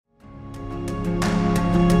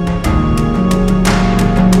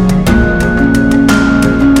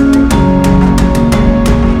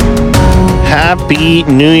Happy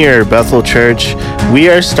New Year, Bethel Church. We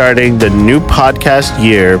are starting the new podcast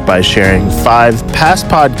year by sharing 5 past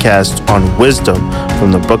podcasts on wisdom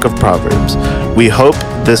from the book of Proverbs. We hope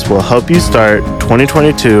this will help you start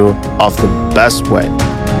 2022 off the best way.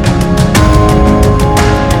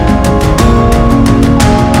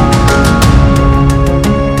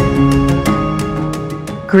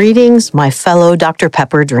 Greetings, my fellow Dr.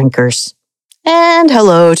 Pepper drinkers. And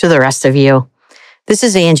hello to the rest of you. This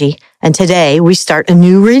is Angie, and today we start a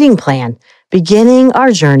new reading plan, beginning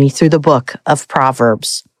our journey through the book of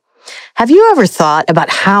Proverbs. Have you ever thought about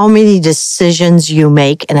how many decisions you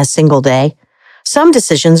make in a single day? Some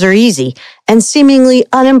decisions are easy and seemingly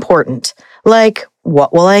unimportant, like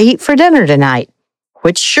what will I eat for dinner tonight?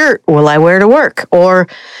 Which shirt will I wear to work? Or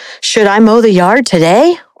should I mow the yard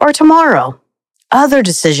today or tomorrow? Other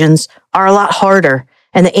decisions are a lot harder,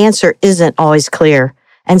 and the answer isn't always clear.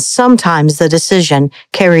 And sometimes the decision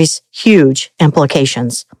carries huge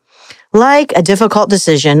implications. Like a difficult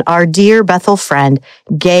decision our dear Bethel friend,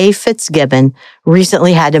 Gay Fitzgibbon,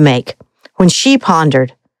 recently had to make when she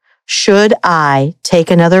pondered, should I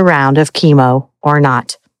take another round of chemo or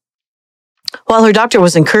not? While her doctor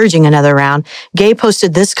was encouraging another round, Gay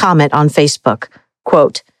posted this comment on Facebook,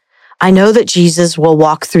 quote, "I know that Jesus will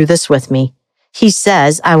walk through this with me. He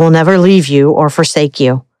says, I will never leave you or forsake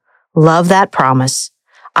you. Love that promise.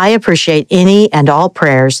 I appreciate any and all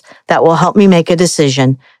prayers that will help me make a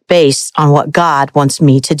decision based on what God wants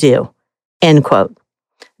me to do." End quote.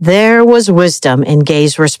 There was wisdom in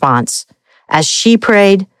Gay's response as she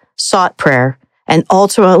prayed, sought prayer, and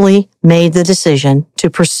ultimately made the decision to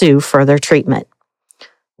pursue further treatment.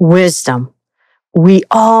 Wisdom. We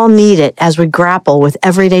all need it as we grapple with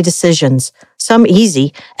everyday decisions, some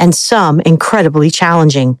easy and some incredibly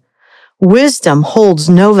challenging. Wisdom holds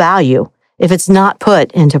no value if it's not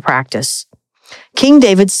put into practice. King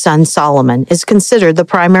David's son Solomon is considered the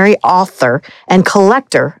primary author and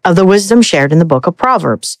collector of the wisdom shared in the book of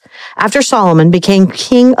Proverbs. After Solomon became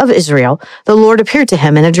king of Israel, the Lord appeared to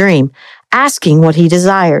him in a dream, asking what he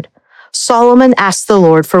desired. Solomon asked the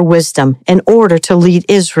Lord for wisdom in order to lead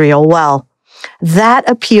Israel well. That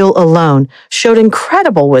appeal alone showed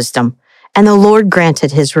incredible wisdom, and the Lord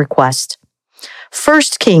granted his request.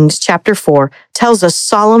 1 Kings chapter 4 tells us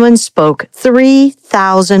Solomon spoke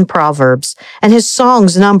 3,000 proverbs, and his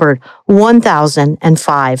songs numbered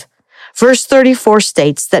 1,005. Verse 34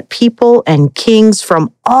 states that people and kings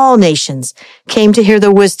from all nations came to hear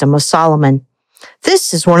the wisdom of Solomon.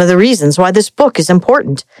 This is one of the reasons why this book is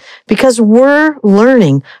important, because we're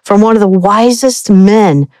learning from one of the wisest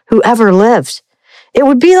men who ever lived. It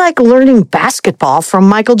would be like learning basketball from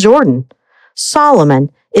Michael Jordan.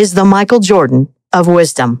 Solomon is the Michael Jordan of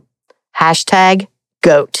wisdom.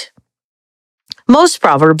 #GOAT. Most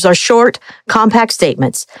proverbs are short, compact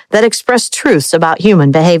statements that express truths about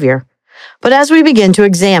human behavior. But as we begin to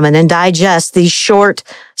examine and digest these short,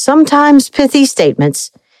 sometimes pithy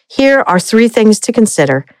statements, here are 3 things to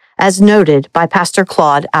consider, as noted by Pastor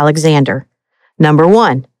Claude Alexander. Number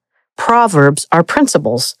 1, Proverbs are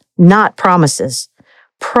principles, not promises.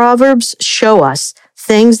 Proverbs show us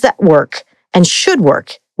things that work and should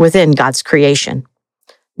work within God's creation.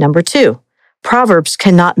 Number 2, Proverbs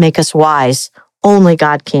cannot make us wise. Only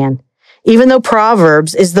God can. Even though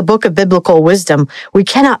Proverbs is the book of biblical wisdom, they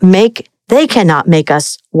cannot make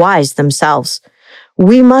us wise themselves.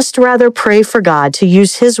 We must rather pray for God to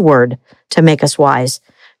use His word to make us wise,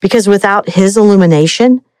 because without His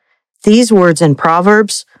illumination, these words in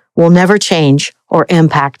Proverbs will never change or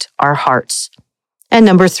impact our hearts. And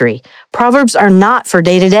number 3, Proverbs are not for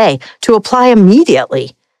day to day to apply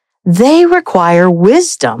immediately. They require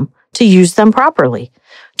wisdom to use them properly.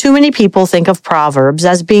 Too many people think of Proverbs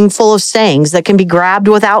as being full of sayings that can be grabbed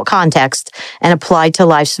without context and applied to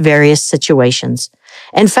life's various situations.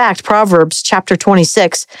 In fact, Proverbs chapter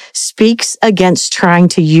 26 speaks against trying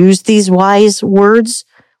to use these wise words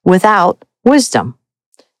without wisdom.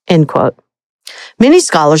 End quote. Many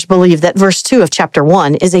scholars believe that verse 2 of chapter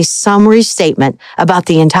 1 is a summary statement about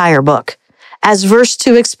the entire book. As verse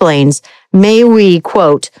 2 explains, may we,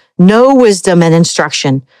 quote, know wisdom and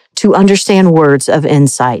instruction to understand words of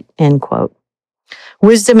insight, end quote.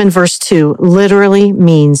 Wisdom in verse 2 literally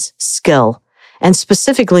means skill, and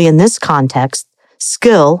specifically in this context,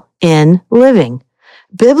 skill in living.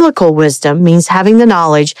 Biblical wisdom means having the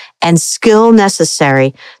knowledge and skill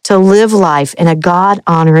necessary to live life in a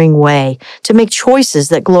God-honoring way, to make choices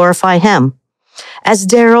that glorify Him. As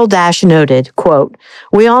Daryl Dash noted, quote,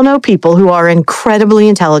 we all know people who are incredibly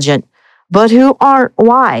intelligent, but who aren't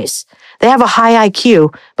wise. They have a high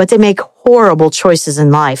IQ, but they make horrible choices in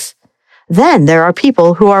life. Then there are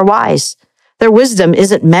people who are wise. Their wisdom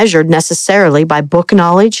isn't measured necessarily by book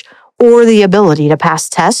knowledge or the ability to pass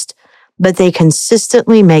tests, but they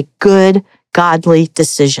consistently make good, godly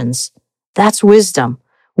decisions. That's wisdom.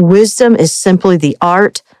 Wisdom is simply the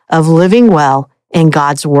art of living well in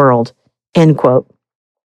God's world. End quote.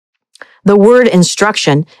 The word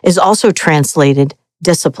instruction is also translated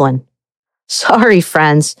discipline. Sorry,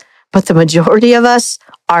 friends, but the majority of us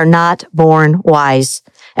are not born wise,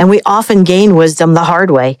 and we often gain wisdom the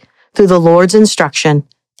hard way through the Lord's instruction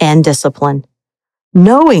and discipline.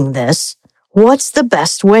 Knowing this, what's the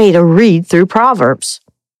best way to read through Proverbs?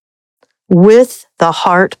 With the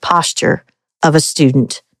heart posture of a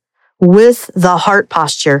student, with the heart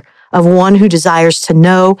posture of one who desires to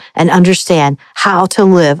know and understand how to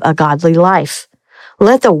live a godly life.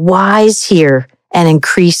 Let the wise hear and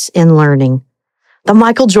increase in learning. The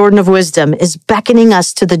Michael Jordan of wisdom is beckoning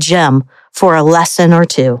us to the gym for a lesson or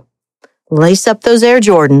two. Lace up those Air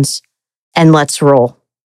Jordans and let's roll.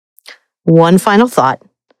 One final thought.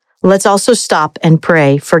 Let's also stop and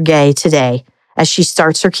pray for Gay today as she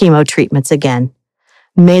starts her chemo treatments again.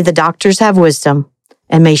 May the doctors have wisdom,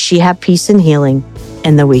 and may she have peace and healing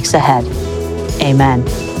in the weeks ahead. Amen.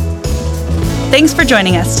 Thanks for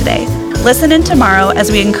joining us today. Listen in tomorrow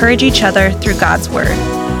as we encourage each other through God's Word.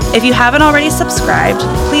 If you haven't already subscribed,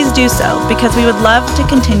 please do so because we would love to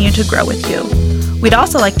continue to grow with you. We'd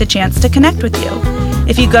also like the chance to connect with you.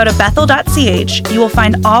 If you go to bethel.ch, you will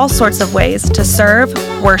find all sorts of ways to serve,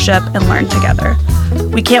 worship, and learn together.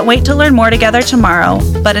 We can't wait to learn more together tomorrow,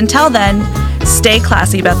 but until then, stay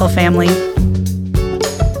classy, Bethel family.